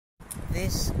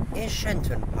This is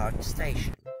Shenton Park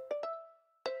Station.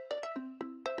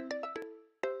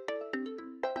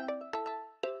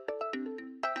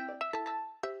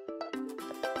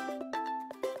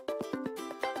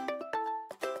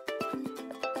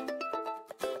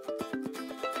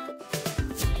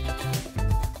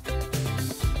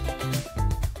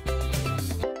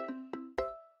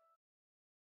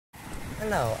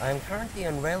 Hello, I'm currently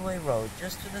on Railway Road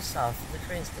just to the south of the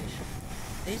train station.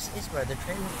 This is where the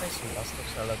train replacement bus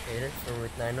stops are located for Route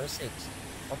 906,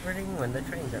 operating when the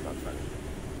trains are not running.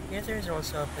 Here there is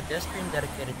also a pedestrian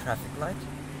dedicated traffic light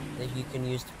that you can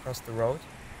use to cross the road,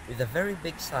 with a very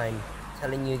big sign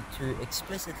telling you to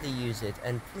explicitly use it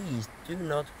and please do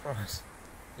not cross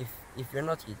if you're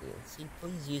not using it. See,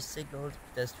 please use signaled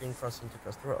pedestrian crossing to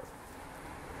cross the road.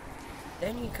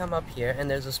 Then you come up here and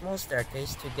there's a small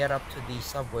staircase to get up to the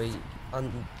subway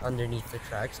underneath the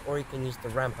tracks, or you can use the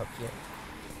ramp up here.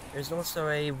 There's also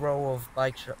a row of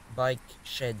bike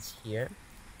sheds here,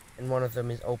 and one of them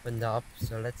is opened up,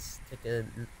 so let's take a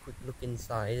quick look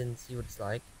inside and see what it's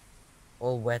like.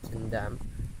 All wet and damp,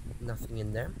 nothing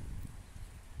in there.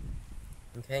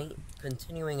 Okay,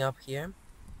 continuing up here,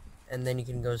 and then you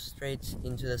can go straight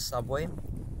into the subway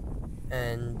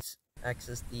and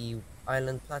access the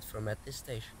island platform at this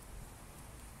station.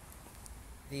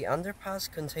 The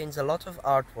underpass contains a lot of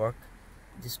artwork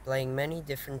displaying many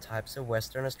different types of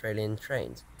Western Australian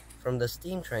trains, from the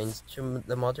steam trains to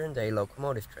the modern day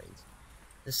locomotive trains.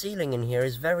 The ceiling in here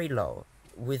is very low,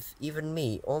 with even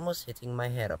me almost hitting my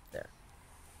head up there.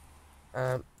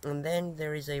 And then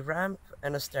there is a ramp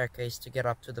and a staircase to get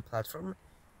up to the platform.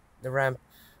 The ramp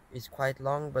is quite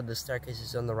long, but the staircase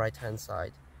is on the right hand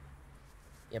side.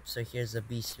 Yep, so here's a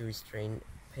B series train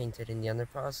painted in the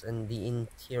underpass, and the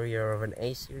interior of an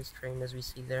A series train as we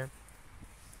see there.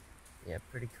 Yeah,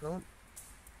 pretty cool.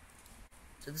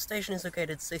 So the station is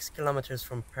located 6 kilometers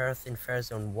from Perth in Fare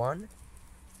Zone 1,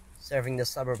 serving the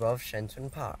suburb of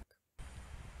Shenton Park.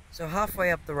 So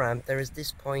halfway up the ramp there is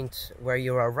this point where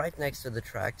you are right next to the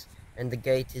tracks, and the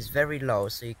gate is very low,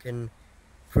 so you can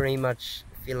pretty much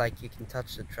feel like you can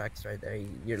touch the tracks right there.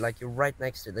 You're right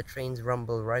next to it. The trains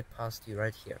rumble right past you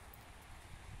right here.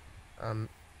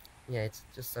 Yeah, it's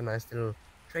just a nice little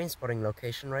train spotting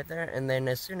location right there. And then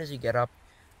as soon as you get up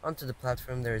onto the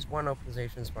platform, there is one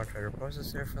OpenStation smart rider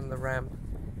processor from the ramp,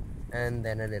 and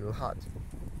then a little hut.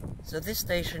 So this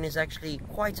station is actually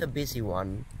quite a busy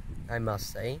one, I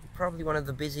must say. Probably one of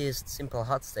the busiest simple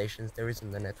hut stations there is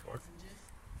in the network.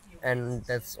 And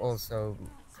that's also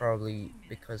probably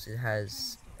because it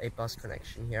has a bus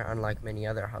connection here, unlike many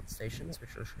other hut stations,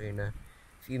 which I'll show you in a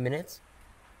few minutes.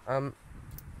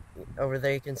 Over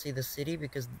there you can see the city,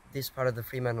 because this part of the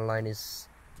Fremantle Line is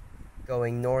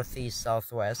going northeast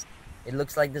southwest. It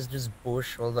looks like there's just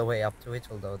bush all the way up to it,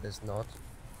 although there's not.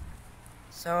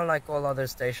 So like all other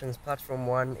stations, platform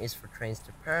 1 is for trains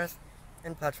to Perth,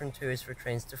 and platform 2 is for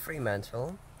trains to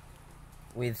Fremantle,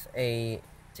 with a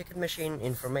ticket machine,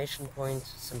 information point,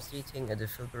 some seating, a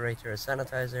defibrillator, a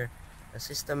sanitizer, a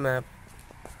system map,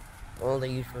 all the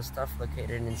usual stuff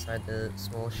located inside the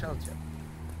small shelter.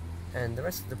 And the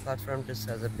rest of the platform just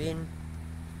has a bin,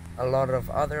 a lot of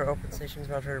other OpenStation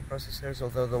smart rider processors,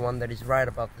 although the one that is right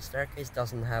above the staircase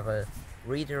doesn't have a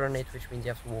reader on it, which means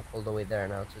you have to walk all the way there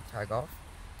now to tag off.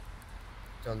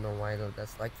 Don't know why though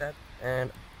that's like that.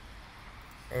 And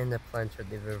a planter at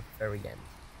the very end.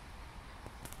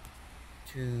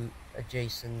 Two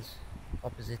adjacent,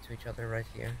 opposite to each other right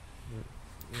here.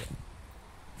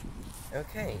 Yeah.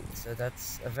 Okay, so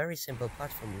that's a very simple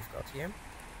platform we've got here.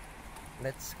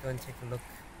 Let's go and take a look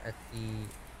at the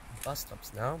bus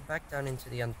stops now. Back down into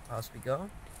the underpass we go.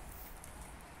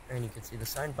 And you can see the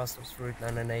signed bus stops for Route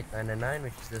 998, 999,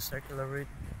 which is the circular route,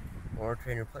 or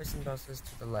train replacement buses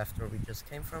to the left where we just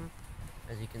came from,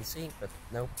 as you can see, but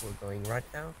nope, we're going right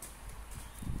now.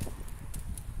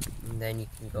 And then you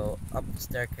can go up the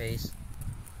staircase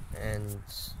and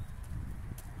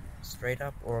straight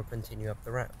up, or continue up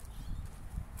the ramp.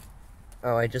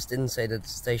 Oh, I just didn't say that the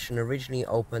station originally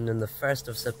opened on the 1st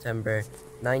of September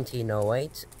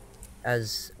 1908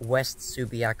 as West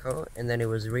Subiaco, and then it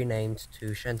was renamed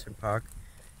to Shenton Park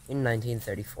in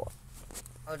 1934.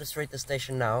 I'll just rate the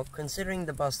station now. Considering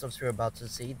the bus stops we're about to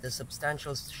see, the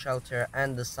substantial shelter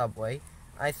and the subway,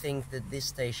 I think that this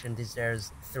station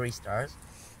deserves 3 stars,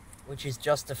 which is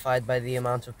justified by the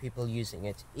amount of people using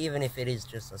it, even if it is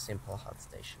just a simple hut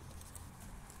station.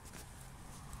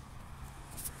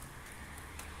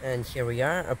 And here we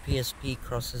are, a PSP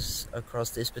crosses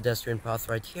across this pedestrian path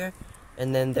right here,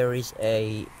 and then there is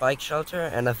a bike shelter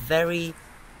and a very,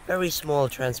 very small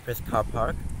Transperth car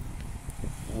park,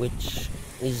 which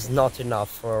is not enough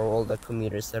for all the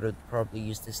commuters that would probably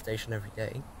use this station every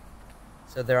day.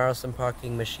 So there are some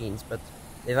parking machines, but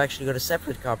they've actually got a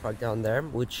separate car park down there,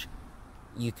 which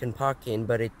you can park in,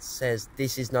 but it says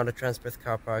this is not a Transperth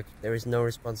car park. There is no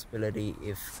responsibility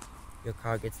if your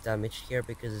car gets damaged here,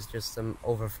 because it's just some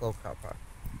overflow car park,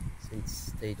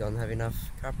 since they don't have enough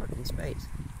car parking space.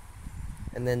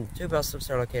 And then 2 bus stops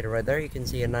are located right there. You can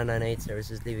see a 998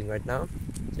 service is leaving right now.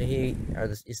 So here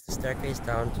is the staircase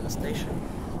down to the station,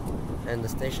 and the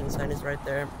station sign is right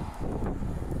there.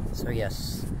 So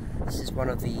yes, this is one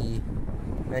of the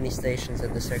many stations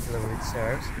that the circular route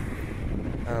serves.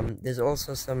 There's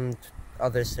also some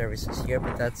other services here,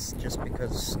 but that's just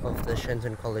because of the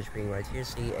Shenton College being right here.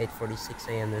 See, 8:46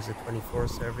 AM there's a 24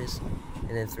 service,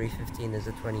 and then 3:15 there's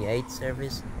a 28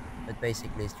 service, but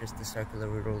basically it's just the circular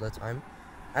route all the time.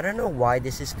 I don't know why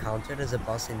this is counted as a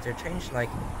bus interchange. Like,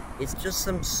 it's just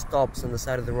some stops on the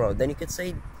side of the road. Then you could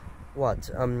say, what,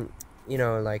 you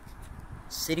know, like,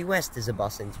 City West is a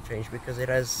bus interchange because it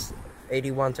has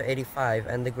 81 to 85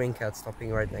 and the Green Cat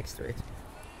stopping right next to it.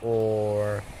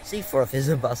 Or Seaforth is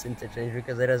a bus interchange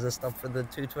because it has a stop for the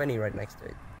 220 right next to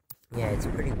it. Yeah, it's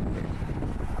pretty weird.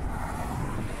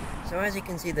 So as you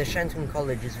can see, the Shenton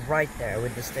College is right there,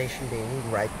 with the station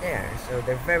being right there. So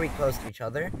they're very close to each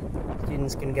other.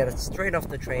 Students can get straight off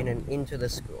the train and into the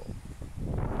school.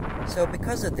 So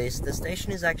because of this, the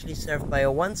station is actually served by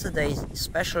a once-a-day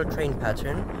special train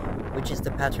pattern, which is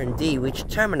the pattern D, which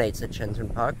terminates at Shenton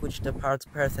Park, which departs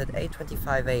Perth at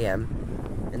 8:25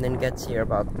 AM and then gets here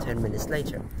about 10 minutes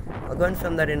later. I'll go and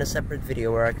film that in a separate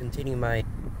video where I continue my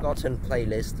forgotten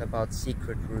playlist about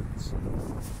secret routes.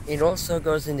 It also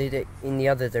goes in the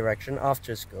other direction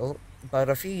after school, but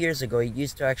a few years ago it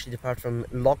used to actually depart from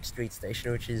Lock Street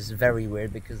Station, which is very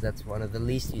weird because that's one of the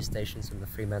least used stations on the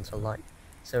Fremantle Line.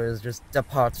 So it was just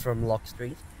departs from Lock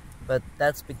Street, but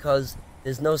that's because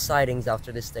there's no sidings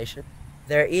after this station.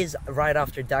 There is right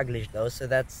after Daglish though, so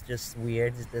that's just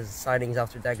weird. The sidings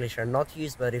after Daglish are not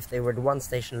used, but if they were one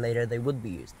station later, they would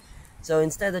be used. So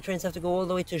instead, the trains have to go all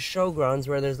the way to Showgrounds,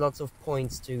 where there's lots of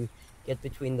points to get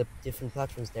between the different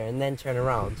platforms there, and then turn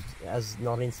around as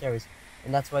not in service.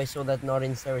 And that's why I saw that not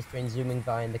in service train zooming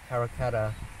by in the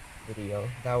Karakata video.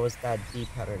 That was that D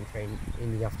pattern train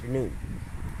in the afternoon.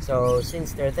 So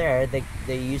since they're there,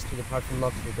 they used to depart from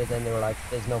Lock Street, but then they were like,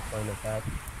 there's no point of that.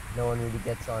 No one really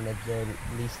gets on at the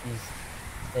least used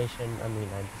station. I mean,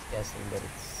 I'm just guessing that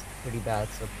it's pretty bad,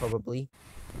 so probably.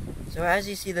 So as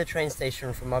you see the train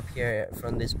station from up here,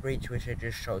 from this bridge which I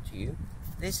just showed to you,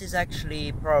 this is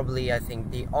actually probably, I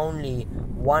think, the only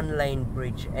one-lane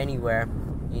bridge anywhere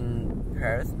in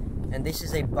Perth, and this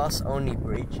is a bus-only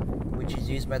bridge which is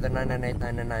used by the 998,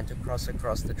 999 to cross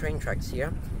across the train tracks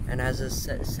here, and has a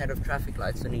set of traffic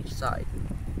lights on each side.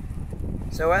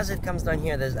 So as it comes down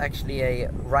here, there's actually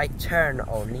a right turn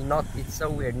only, it's so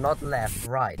weird, not left,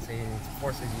 right, so it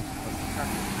forces you to cross the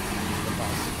traffic. The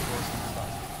bus.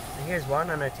 So here's one,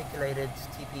 an articulated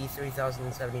TP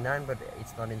 3079, but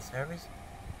it's not in service.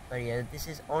 But yeah, this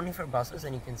is only for buses,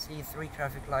 and you can see 3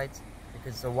 traffic lights,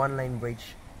 because it's a one-lane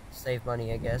bridge, to save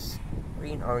money I guess.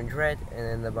 Green, orange, red, and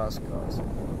then the bus goes.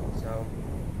 So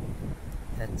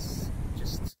that's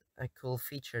just a cool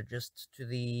feature just to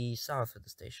the south of the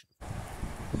station.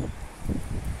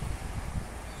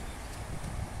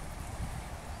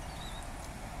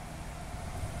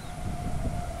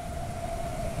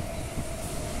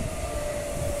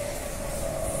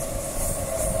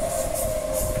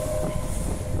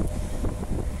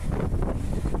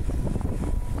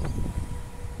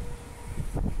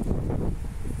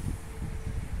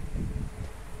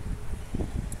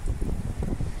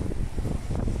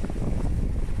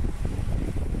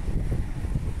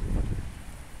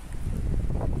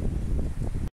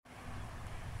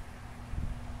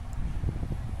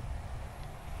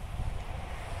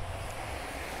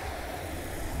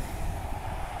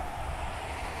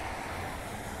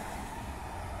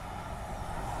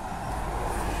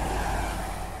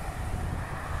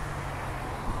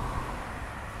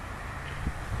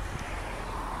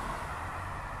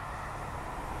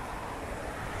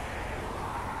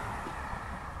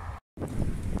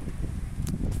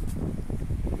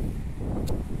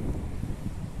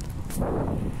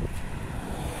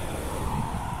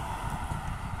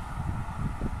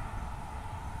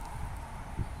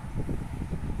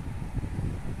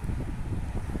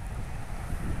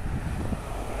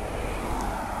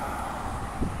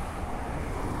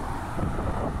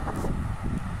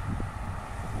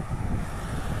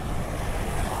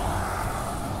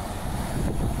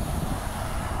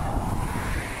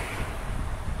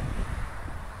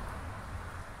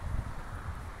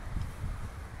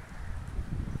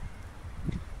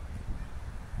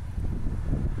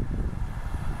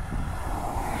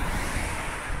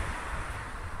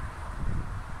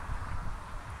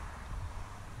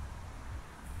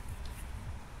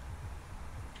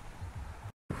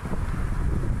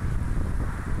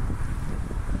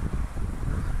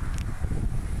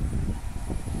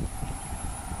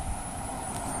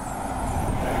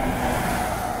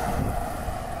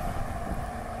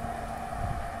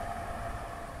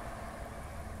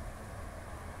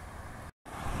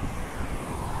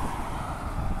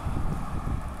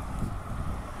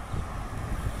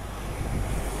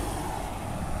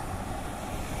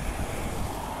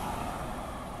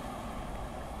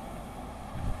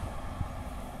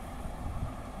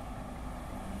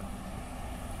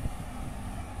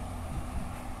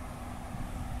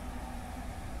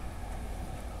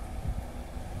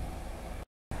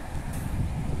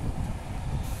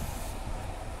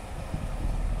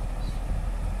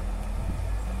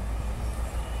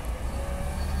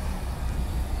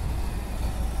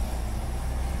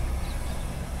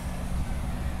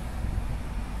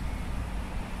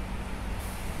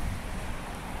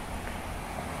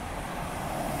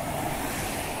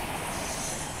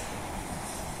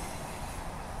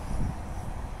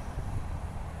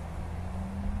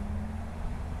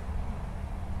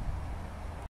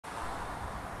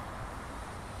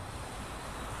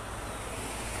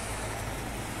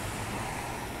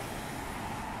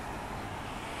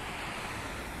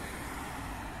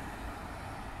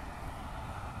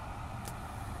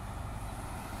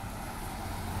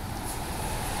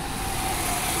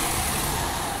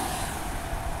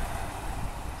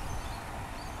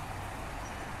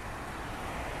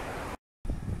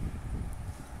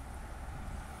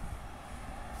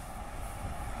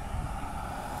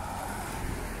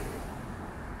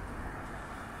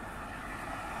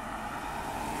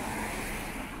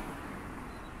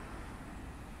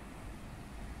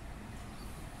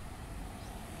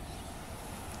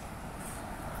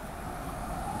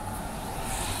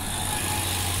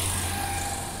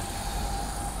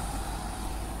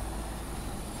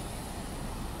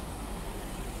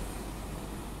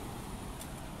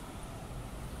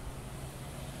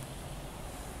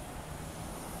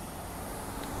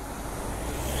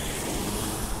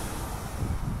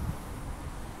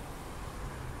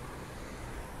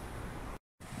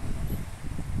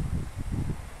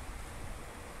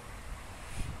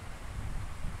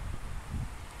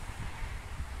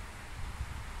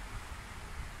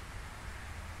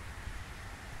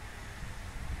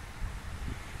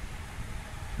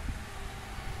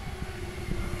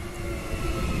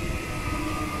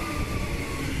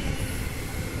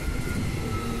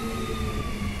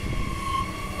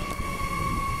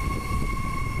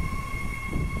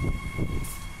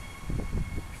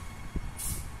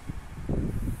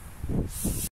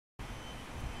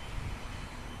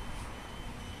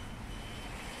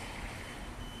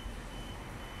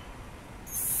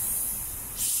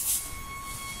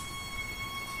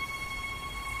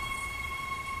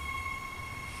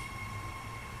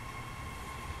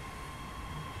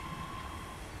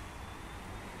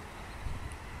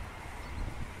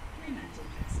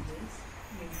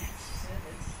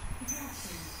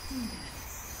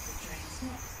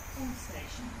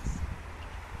 stations.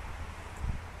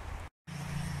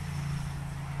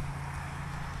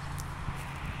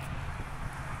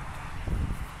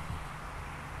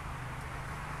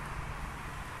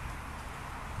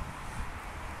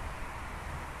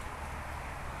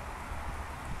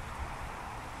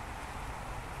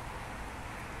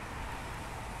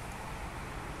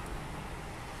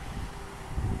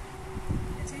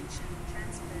 Attention,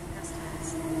 transfer customers.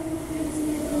 Please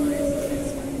be advised transfer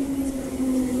is prohibited.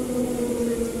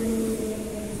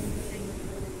 Transfer. Thank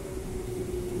you.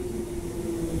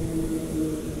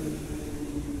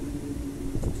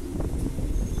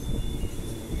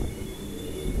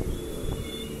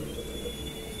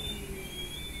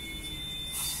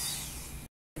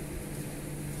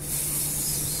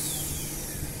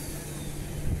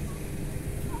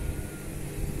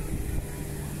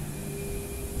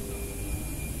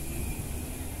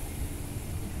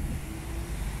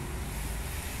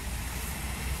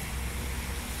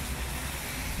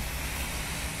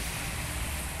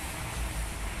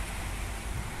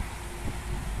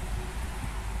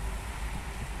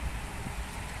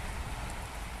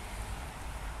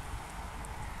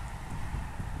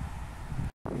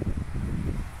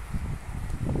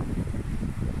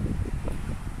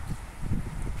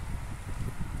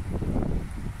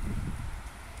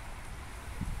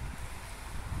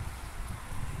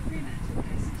 Fremantle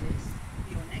passengers,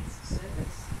 your next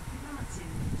service departs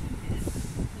in 2 minutes.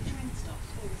 The train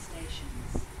stops all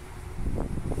stations.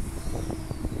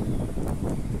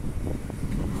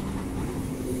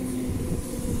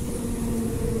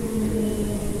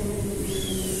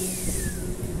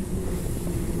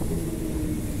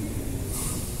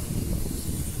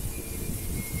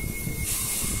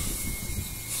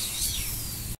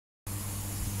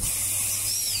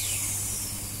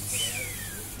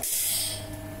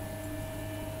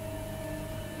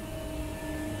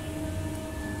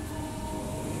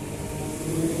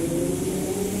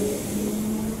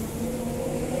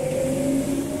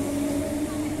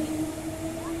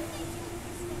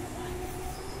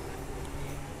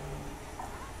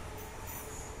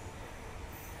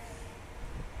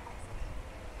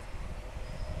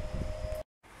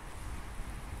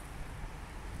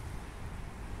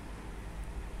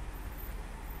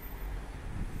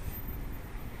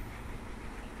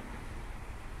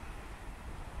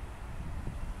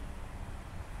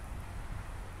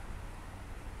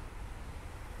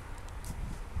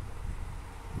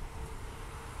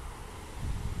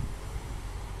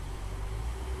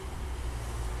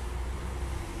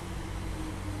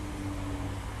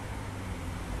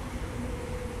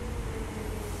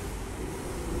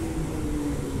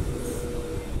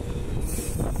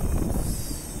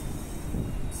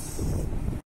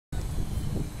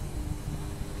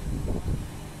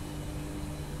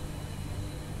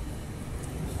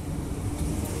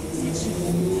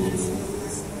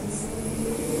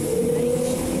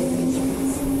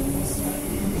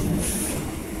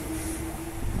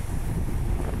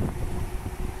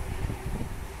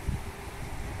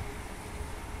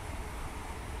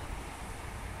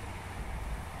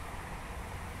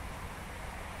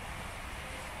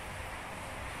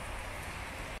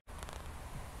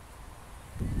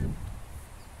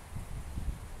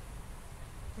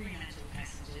 Fremantle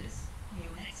passengers, your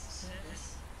next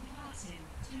service departs in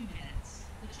 2 minutes.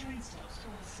 The train stops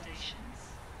all stations.